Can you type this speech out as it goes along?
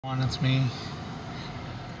It's me.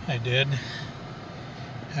 I did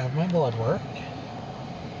have my blood work,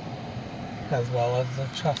 as well as the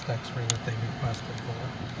chest x-ray that they requested for.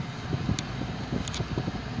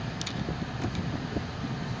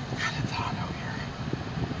 God, it's hot out here.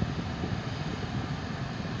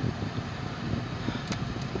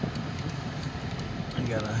 I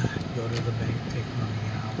gotta go to the bank, take money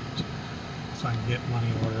out, so I can get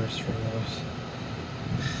money orders for those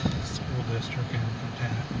school district income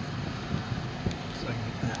tax, so I can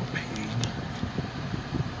get that paid.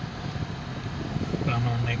 But I'm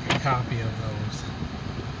gonna make a copy of those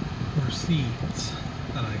receipts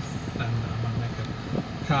that I send. I'm gonna make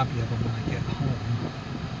a copy of them when I get home,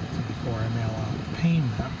 so before I mail out the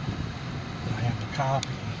payment, that I have a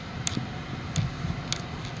copy.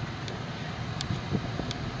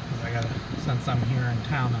 Because I gotta, since I'm here in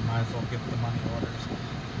town, I might as well get the money orders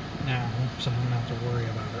now, so I don't have to worry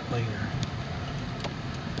about it later.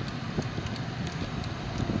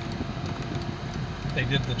 They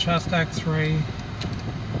did the chest x-ray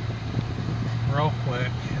real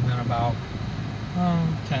quick, and then about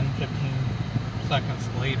 10-15 seconds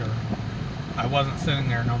later, I wasn't sitting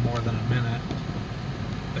there no more than a minute,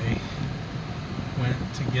 they went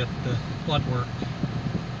to get the blood work,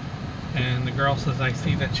 and the girl says, I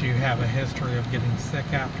see that you have a history of getting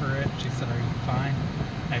sick after it. She said, are you fine?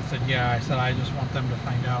 I said, yeah. I said, I just want them to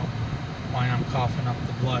find out why I'm coughing up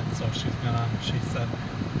the blood. So she said,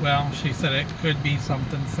 well, she said it could be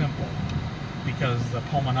something simple, because the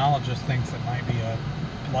pulmonologist thinks it might be a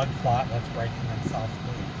blood clot that's breaking itself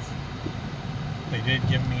loose. They did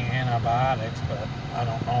give me antibiotics, but I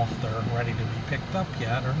don't know if they're ready to be picked up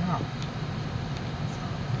yet or not.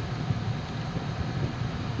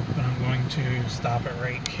 But I'm going to stop it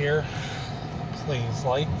right here. Please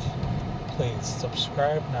like, please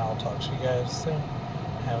subscribe, and I'll talk to you guys soon.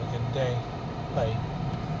 Have a good day. Bye.